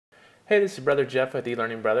Hey, this is Brother Jeff with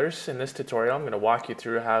eLearning Brothers. In this tutorial, I'm going to walk you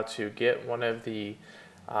through how to get one of the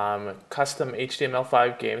custom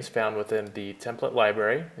HTML5 games found within the template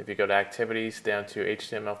library. If you go to Activities down to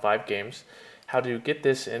HTML5 Games, how to get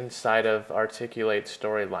this inside of Articulate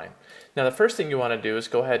Storyline. Now, the first thing you want to do is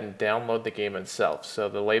go ahead and download the game itself. So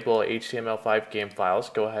the label HTML5 Game Files,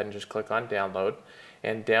 go ahead and just click on Download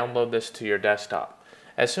and download this to your desktop.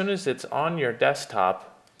 As soon as it's on your desktop,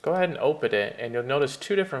 go ahead and open it, and you'll notice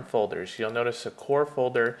two different folders. You'll notice a core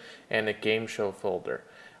folder and a game show folder,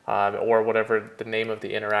 or whatever the name of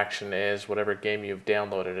the interaction is, whatever game you've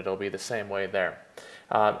downloaded, it'll be the same way there.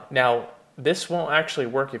 Now, this won't actually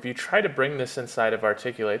work if you try to bring this inside of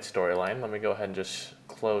Articulate Storyline. Let me go ahead and just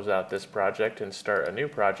close out this project and start a new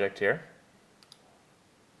project here.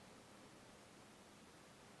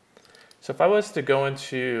 So if I was to go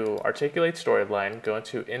into Articulate Storyline, go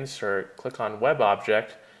into Insert, click on Web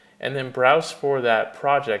Object, and then browse for that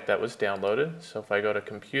project that was downloaded. So if I go to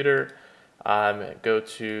Computer, go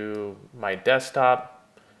to my desktop,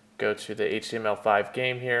 go to the HTML5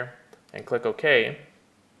 game here, and click OK.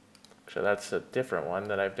 Actually, that's a different one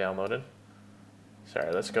that I've downloaded.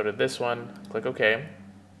 Sorry, let's go to this one, click OK.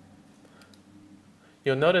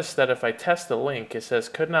 You'll notice that if I test the link, it says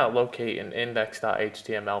could not locate an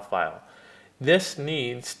index.html file. This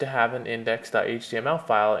needs to have an index.html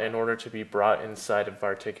file in order to be brought inside of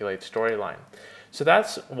Articulate Storyline. So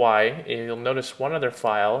that's why you'll notice one other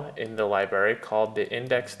file in the library called the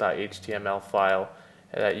index.html file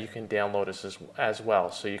that you can download as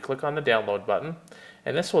well. So you click on the download button,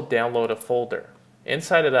 and this will download a folder.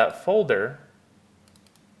 Inside of that folder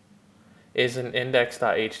is an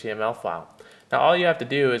index.html file. Now all you have to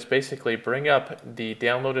do is basically bring up the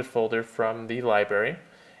downloaded folder from the library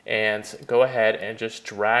and go ahead and just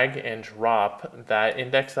drag and drop that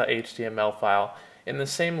index.html file in the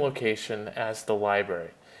same location as the library.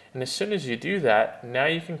 And as soon as you do that, now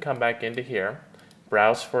you can come back into here,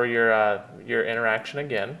 browse for your interaction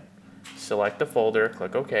again, select the folder,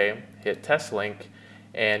 click OK, hit test link,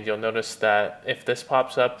 and you'll notice that if this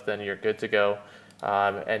pops up, then you're good to go.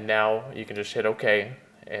 And now you can just hit OK,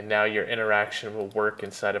 and now your interaction will work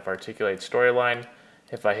inside of Articulate Storyline.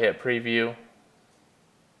 If I hit preview,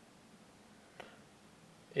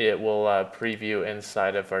 it will preview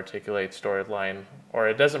inside of Articulate Storyline, or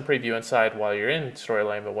it doesn't preview inside while you're in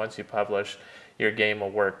Storyline, but once you publish, your game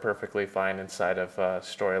will work perfectly fine inside of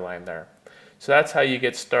Storyline there. So that's how you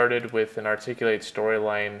get started with an Articulate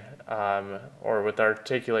Storyline, or with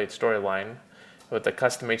Articulate Storyline with the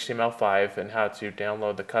custom HTML5, and how to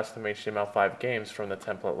download the custom HTML5 games from the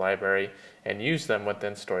template library and use them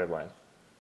within Storyline.